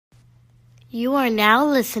You are now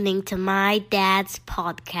listening to my dad's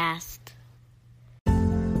podcast.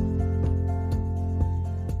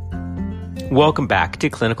 Welcome back to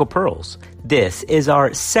Clinical Pearls. This is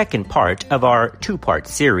our second part of our two-part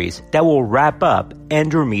series that will wrap up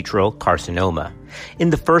endometrial carcinoma. In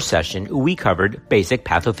the first session, we covered basic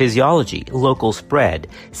pathophysiology, local spread,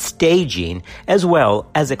 staging, as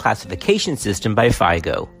well as a classification system by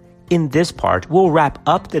FIGO. In this part, we'll wrap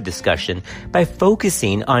up the discussion by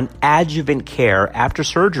focusing on adjuvant care after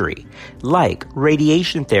surgery, like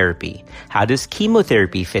radiation therapy. How does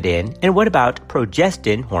chemotherapy fit in? And what about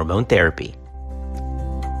progestin hormone therapy?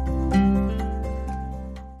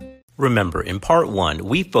 Remember, in part one,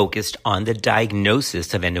 we focused on the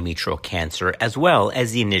diagnosis of endometrial cancer as well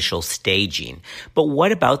as the initial staging. But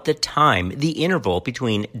what about the time, the interval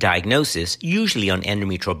between diagnosis, usually on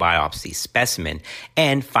endometrial biopsy specimen,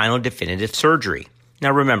 and final definitive surgery?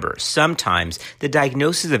 Now remember, sometimes the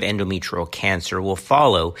diagnosis of endometrial cancer will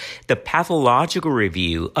follow the pathological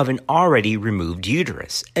review of an already removed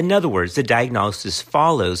uterus. In other words, the diagnosis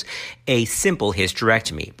follows a simple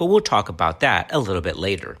hysterectomy, but we'll talk about that a little bit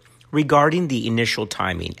later. Regarding the initial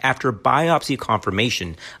timing after biopsy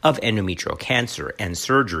confirmation of endometrial cancer and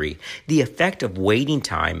surgery, the effect of waiting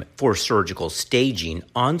time for surgical staging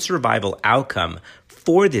on survival outcome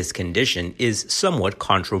for this condition is somewhat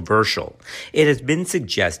controversial. It has been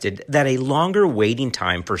suggested that a longer waiting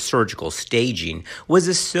time for surgical staging was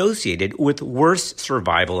associated with worse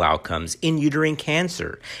survival outcomes in uterine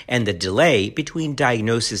cancer, and the delay between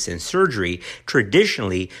diagnosis and surgery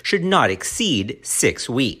traditionally should not exceed 6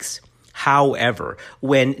 weeks. However,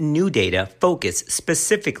 when new data focus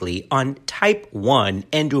specifically on type 1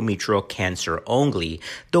 endometrial cancer only,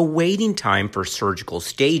 the waiting time for surgical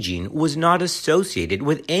staging was not associated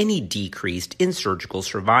with any decrease in surgical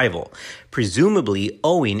survival, presumably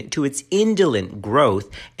owing to its indolent growth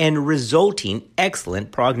and resulting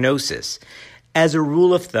excellent prognosis. As a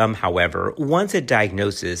rule of thumb, however, once a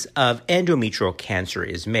diagnosis of endometrial cancer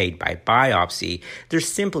is made by biopsy, there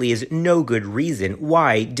simply is no good reason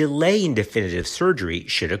why delaying definitive surgery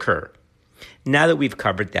should occur. Now that we've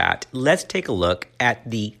covered that, let's take a look at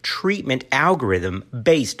the treatment algorithm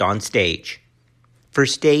based on stage. For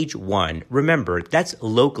stage 1, remember that's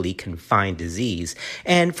locally confined disease.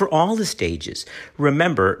 And for all the stages,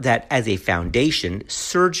 remember that as a foundation,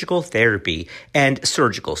 surgical therapy and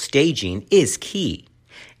surgical staging is key.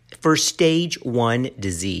 For stage 1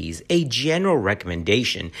 disease, a general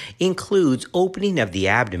recommendation includes opening of the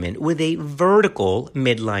abdomen with a vertical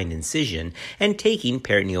midline incision and taking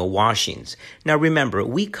peritoneal washings. Now remember,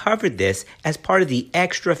 we covered this as part of the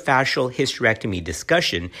extrafascial hysterectomy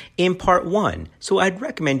discussion in part 1, so I'd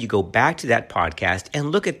recommend you go back to that podcast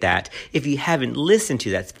and look at that if you haven't listened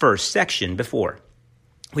to that first section before.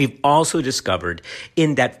 We've also discovered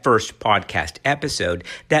in that first podcast episode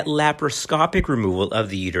that laparoscopic removal of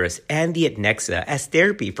the uterus and the adnexa as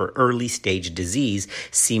therapy for early stage disease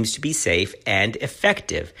seems to be safe and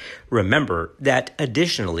effective. Remember that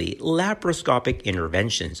additionally, laparoscopic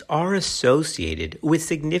interventions are associated with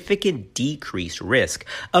significant decreased risk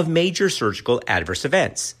of major surgical adverse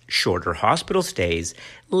events, shorter hospital stays,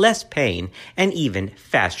 less pain, and even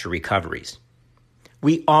faster recoveries.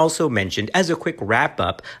 We also mentioned as a quick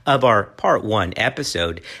wrap-up of our Part 1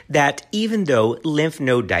 episode that even though lymph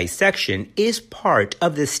node dissection is part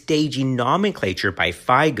of the staging nomenclature by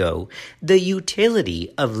FIGO, the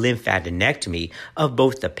utility of lymphadenectomy of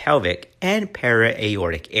both the pelvic and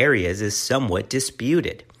para-aortic areas is somewhat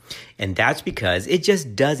disputed. And that's because it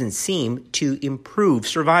just doesn't seem to improve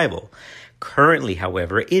survival. Currently,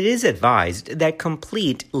 however, it is advised that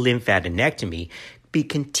complete lymphadenectomy be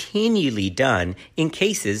continually done in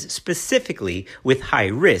cases specifically with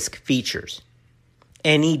high-risk features.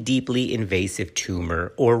 Any deeply invasive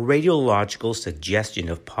tumor or radiological suggestion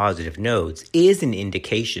of positive nodes is an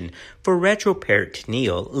indication for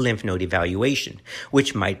retroperitoneal lymph node evaluation,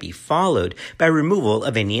 which might be followed by removal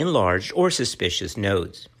of any enlarged or suspicious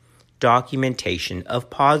nodes. Documentation of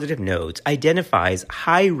positive nodes identifies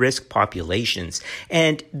high-risk populations,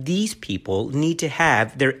 and these people need to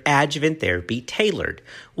have their adjuvant therapy tailored.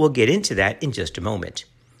 We'll get into that in just a moment.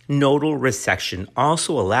 Nodal resection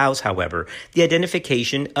also allows, however, the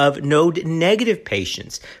identification of node-negative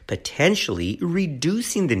patients, potentially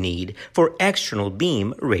reducing the need for external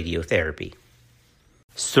beam radiotherapy.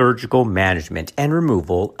 Surgical management and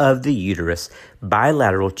removal of the uterus,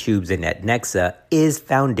 bilateral tubes, and adnexa is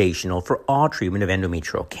foundational for all treatment of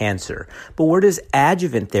endometrial cancer. But where does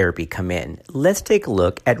adjuvant therapy come in? Let's take a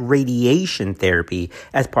look at radiation therapy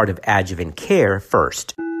as part of adjuvant care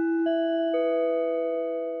first.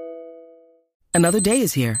 Another day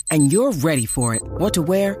is here, and you're ready for it. What to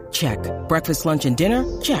wear? Check. Breakfast, lunch, and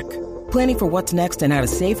dinner? Check. Planning for what's next and how to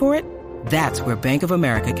save for it? That's where Bank of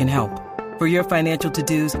America can help. For your financial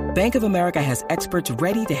to-dos, Bank of America has experts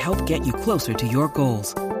ready to help get you closer to your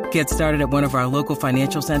goals. Get started at one of our local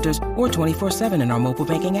financial centers or 24/7 in our mobile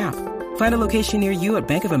banking app. Find a location near you at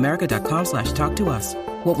bankofamerica.com/talktous.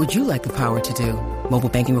 What would you like the power to do? Mobile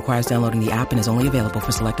banking requires downloading the app and is only available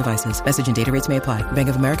for select devices. Message and data rates may apply. Bank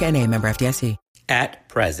of America N.A., member FDIC. At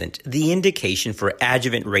present, the indication for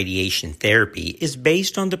adjuvant radiation therapy is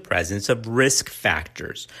based on the presence of risk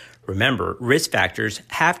factors. Remember, risk factors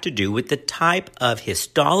have to do with the type of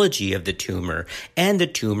histology of the tumor and the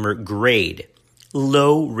tumor grade.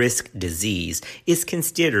 Low-risk disease is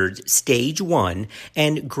considered stage 1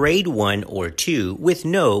 and grade 1 or 2 with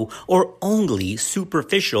no or only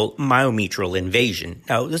superficial myometrial invasion.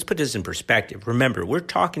 Now, let's put this in perspective. Remember, we're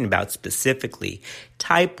talking about specifically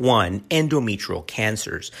type 1 endometrial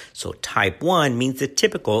cancers. So type 1 means the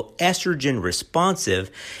typical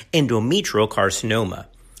estrogen-responsive endometrial carcinoma.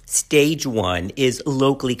 Stage 1 is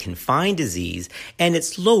locally confined disease, and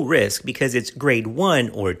it's low risk because it's grade 1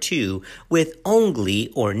 or 2 with only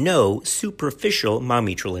or no superficial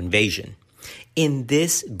myometrial invasion. In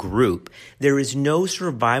this group, there is no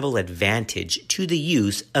survival advantage to the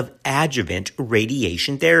use of adjuvant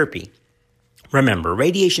radiation therapy. Remember,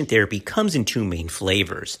 radiation therapy comes in two main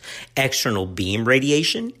flavors: external beam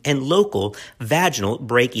radiation and local vaginal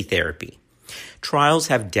brachytherapy. Trials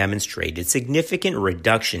have demonstrated significant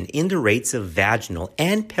reduction in the rates of vaginal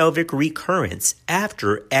and pelvic recurrence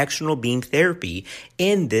after external beam therapy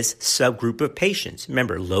in this subgroup of patients.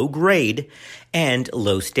 Remember, low grade and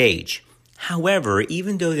low stage. However,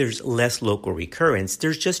 even though there's less local recurrence,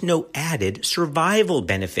 there's just no added survival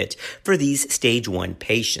benefit for these stage 1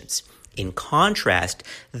 patients. In contrast,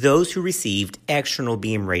 those who received external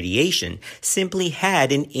beam radiation simply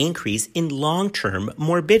had an increase in long-term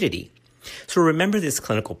morbidity. So remember this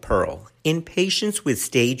clinical pearl. In patients with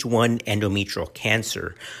stage 1 endometrial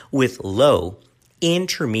cancer with low,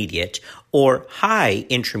 intermediate, or high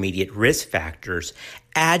intermediate risk factors,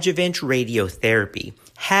 adjuvant radiotherapy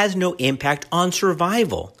has no impact on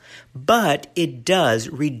survival, but it does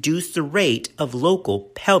reduce the rate of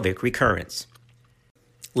local pelvic recurrence.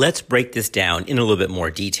 Let's break this down in a little bit more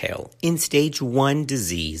detail. In stage 1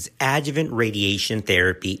 disease, adjuvant radiation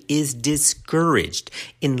therapy is discouraged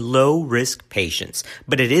in low-risk patients,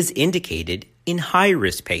 but it is indicated in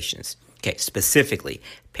high-risk patients. Okay, specifically,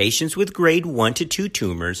 patients with grade 1 to 2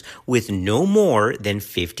 tumors with no more than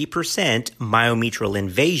 50% myometrial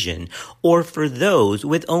invasion, or for those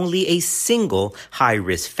with only a single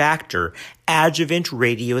high-risk factor, adjuvant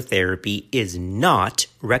radiotherapy is not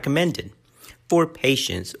recommended. For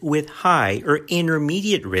patients with high or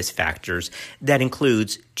intermediate risk factors, that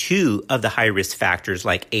includes 2 of the high risk factors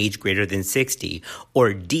like age greater than 60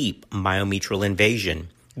 or deep myometrial invasion,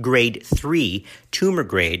 grade 3 tumor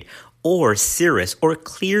grade, or serous or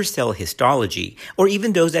clear cell histology, or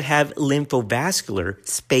even those that have lymphovascular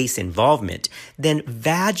space involvement, then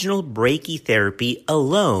vaginal brachytherapy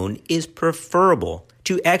alone is preferable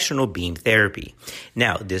to external beam therapy.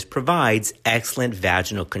 Now, this provides excellent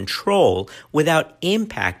vaginal control without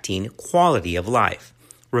impacting quality of life.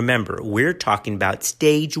 Remember, we're talking about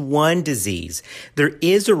stage 1 disease. There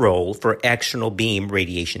is a role for external beam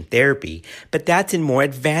radiation therapy, but that's in more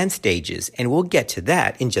advanced stages, and we'll get to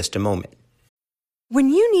that in just a moment. When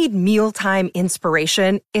you need mealtime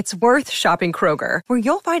inspiration, it's worth shopping Kroger, where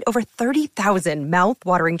you'll find over 30,000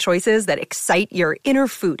 mouth-watering choices that excite your inner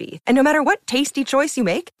foodie. And no matter what tasty choice you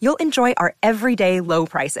make, you'll enjoy our everyday low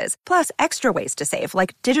prices, plus extra ways to save,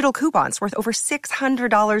 like digital coupons worth over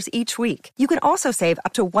 $600 each week. You can also save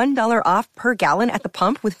up to $1 off per gallon at the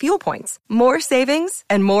pump with fuel points. More savings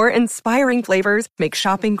and more inspiring flavors make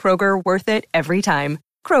shopping Kroger worth it every time.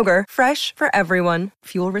 Kroger, fresh for everyone.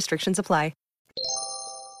 Fuel restrictions apply.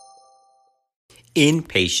 In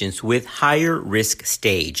patients with higher risk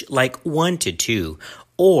stage, like 1 to 2,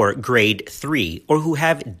 or grade 3, or who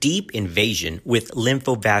have deep invasion with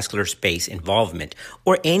lymphovascular space involvement,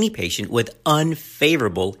 or any patient with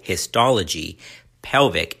unfavorable histology,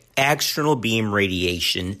 pelvic external beam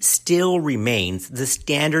radiation still remains the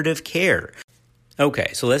standard of care.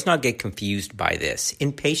 Okay, so let's not get confused by this.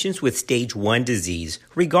 In patients with stage 1 disease,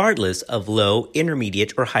 regardless of low,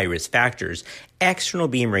 intermediate, or high-risk factors, external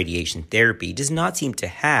beam radiation therapy does not seem to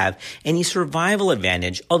have any survival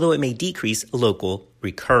advantage, although it may decrease local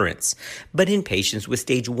recurrence. But in patients with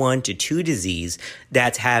stage 1 to 2 disease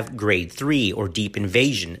that have grade 3 or deep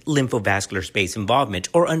invasion, lymphovascular space involvement,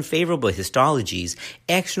 or unfavorable histologies,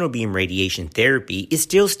 external beam radiation therapy is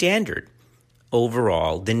still standard.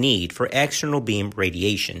 Overall, the need for external beam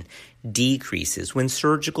radiation decreases when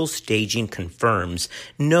surgical staging confirms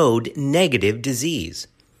node-negative disease.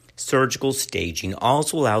 Surgical staging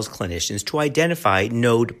also allows clinicians to identify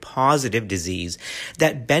node-positive disease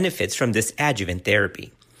that benefits from this adjuvant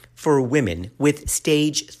therapy. For women with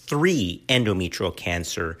stage 3 endometrial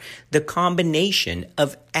cancer, the combination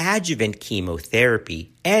of adjuvant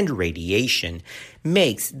chemotherapy and radiation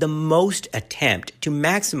makes the most attempt to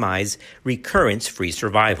maximize recurrence-free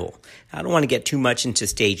survival. I don't want to get too much into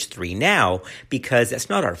stage 3 now because that's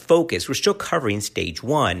not our focus. We're still covering stage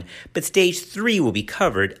 1, but stage 3 will be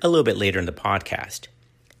covered a little bit later in the podcast.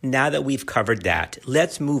 Now that we've covered that,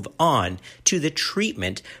 let's move on to the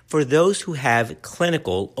treatment for those who have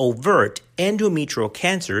clinical overt endometrial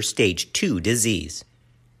cancer stage 2 disease.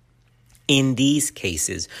 In these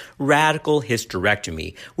cases, radical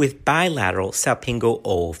hysterectomy with bilateral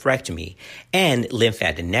salpingo-oophorectomy and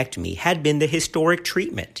lymphadenectomy had been the historic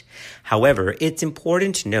treatment. However, it's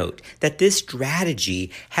important to note that this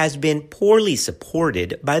strategy has been poorly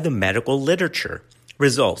supported by the medical literature.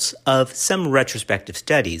 Results of some retrospective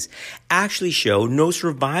studies actually show no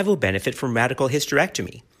survival benefit from radical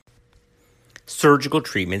hysterectomy. Surgical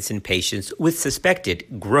treatments in patients with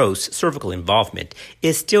suspected gross cervical involvement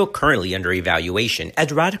is still currently under evaluation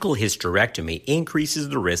as radical hysterectomy increases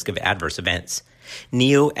the risk of adverse events.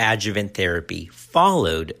 Neoadjuvant therapy,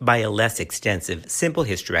 followed by a less extensive simple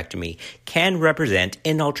hysterectomy, can represent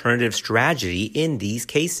an alternative strategy in these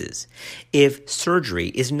cases. If surgery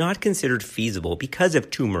is not considered feasible because of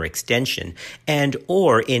tumor extension and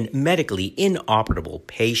or in medically inoperable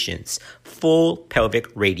patients, full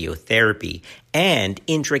pelvic radiotherapy and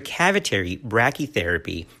intracavitary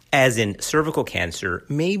brachytherapy, as in cervical cancer,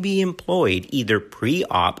 may be employed either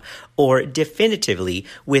pre-op or definitively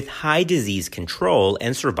with high disease control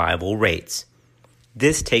and survival rates.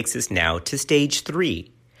 This takes us now to stage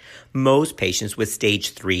 3. Most patients with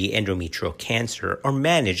stage 3 endometrial cancer are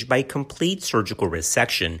managed by complete surgical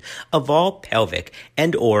resection of all pelvic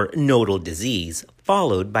and or nodal disease,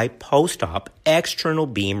 followed by post-op external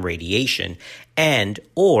beam radiation and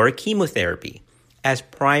or chemotherapy. As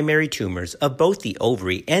primary tumors of both the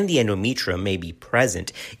ovary and the endometrium may be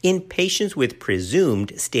present in patients with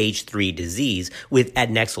presumed stage 3 disease with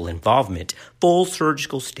adnexal involvement, full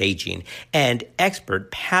surgical staging and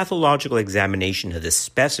expert pathological examination of the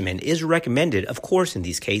specimen is recommended, of course, in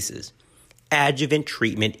these cases. Adjuvant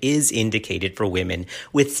treatment is indicated for women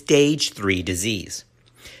with stage 3 disease.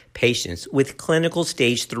 Patients with clinical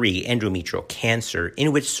stage 3 endometrial cancer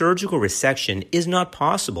in which surgical resection is not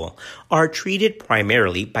possible are treated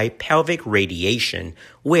primarily by pelvic radiation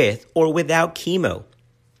with or without chemo.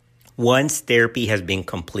 Once therapy has been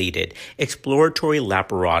completed, exploratory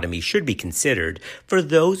laparotomy should be considered for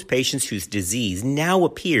those patients whose disease now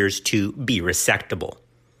appears to be resectable.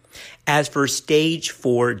 As for stage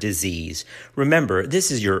 4 disease, remember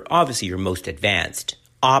this is obviously your most advanced.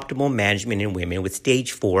 Optimal management in women with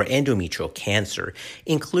stage 4 endometrial cancer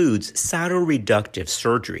includes cytoreductive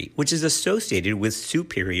surgery, which is associated with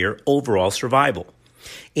superior overall survival.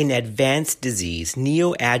 In advanced disease,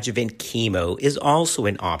 neoadjuvant chemo is also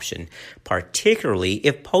an option, particularly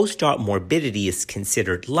if post-op morbidity is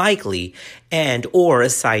considered likely and or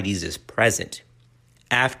ascites is present.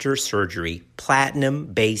 After surgery,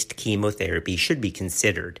 platinum-based chemotherapy should be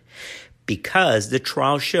considered. Because the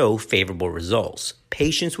trials show favorable results,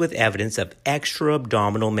 patients with evidence of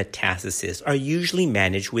extra-abdominal metastasis are usually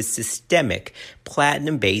managed with systemic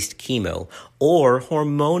platinum-based chemo or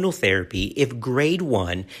hormonal therapy if grade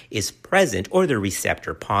 1 is present or the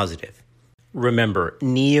receptor positive. Remember,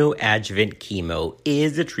 neoadjuvant chemo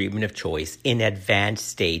is the treatment of choice in advanced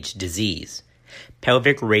stage disease.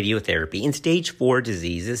 Pelvic radiotherapy in stage 4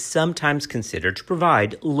 disease is sometimes considered to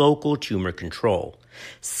provide local tumor control.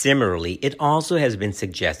 Similarly, it also has been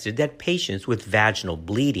suggested that patients with vaginal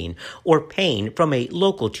bleeding or pain from a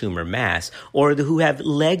local tumor mass or who have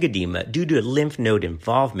leg edema due to lymph node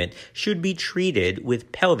involvement should be treated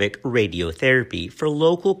with pelvic radiotherapy for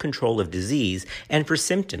local control of disease and for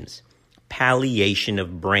symptoms. Palliation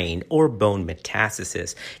of brain or bone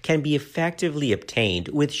metastasis can be effectively obtained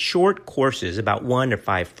with short courses, about 1 to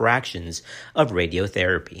 5 fractions of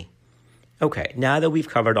radiotherapy. Okay, now that we've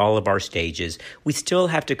covered all of our stages, we still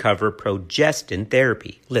have to cover progestin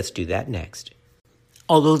therapy. Let's do that next.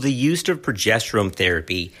 Although the use of progesterone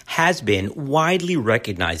therapy has been widely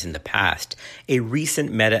recognized in the past, a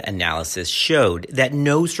recent meta-analysis showed that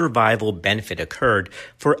no survival benefit occurred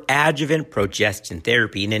for adjuvant progestin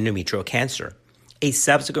therapy in endometrial cancer. A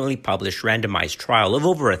subsequently published randomized trial of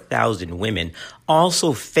over 1,000 women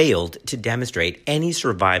also failed to demonstrate any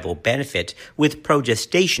survival benefit with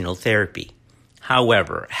progestational therapy.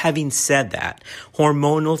 However, having said that,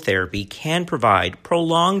 hormonal therapy can provide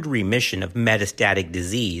prolonged remission of metastatic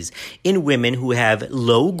disease in women who have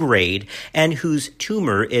low grade and whose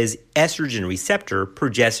tumor is estrogen receptor,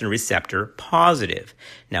 progesterone receptor positive.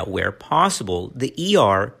 Now, where possible, the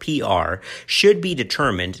ER/PR should be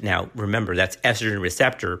determined. Now, remember, that's estrogen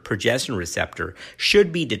receptor, progesterone receptor,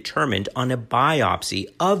 should be determined on a biopsy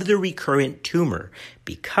of the recurrent tumor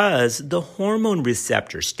because the hormone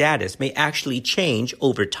receptor status may actually change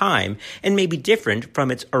over time and may be different from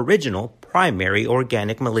its original primary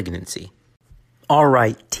organic malignancy. All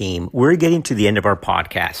right, team, we're getting to the end of our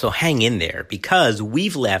podcast, so hang in there because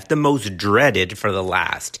we've left the most dreaded for the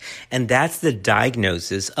last, and that's the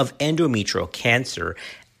diagnosis of endometrial cancer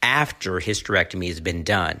after hysterectomy has been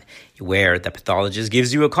done, where the pathologist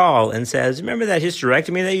gives you a call and says, remember that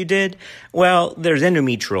hysterectomy that you did? Well, there's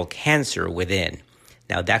endometrial cancer within.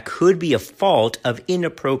 Now, that could be a fault of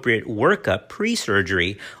inappropriate workup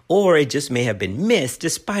pre-surgery, or it just may have been missed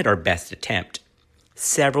despite our best attempt.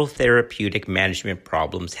 Several therapeutic management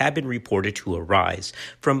problems have been reported to arise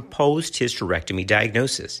from post-hysterectomy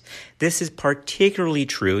diagnosis. This is particularly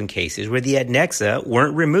true in cases where the adnexa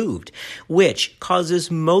weren't removed, which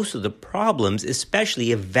causes most of the problems,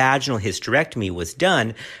 especially if vaginal hysterectomy was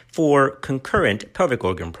done for concurrent pelvic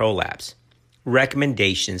organ prolapse.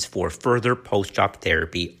 Recommendations for further post-op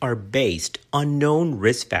therapy are based on known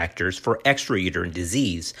risk factors for extrauterine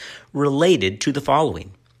disease related to the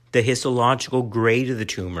following: the histological grade of the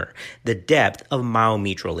tumor, the depth of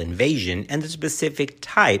myometrial invasion, and the specific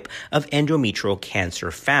type of endometrial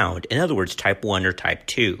cancer found, in other words, type 1 or type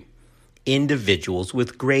 2. Individuals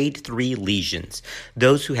with grade 3 lesions,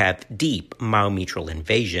 those who have deep myometrial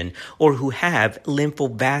invasion or who have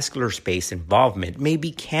lymphovascular space involvement may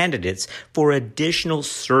be candidates for additional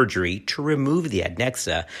surgery to remove the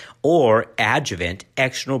adnexa or adjuvant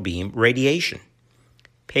external beam radiation.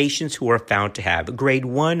 Patients who are found to have grade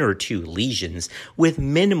 1 or 2 lesions with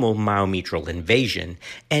minimal myometrial invasion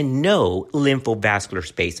and no lymphovascular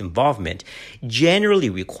space involvement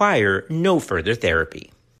generally require no further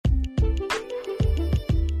therapy.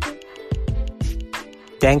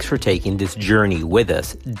 Thanks for taking this journey with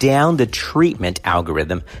us down the treatment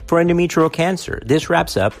algorithm for endometrial cancer. This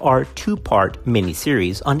wraps up our 2-part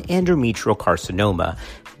mini-series on endometrial carcinoma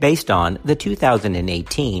based on the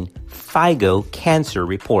 2018 FIGO Cancer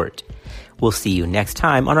Report. We'll see you next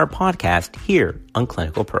time on our podcast here on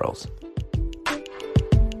Clinical Pearls.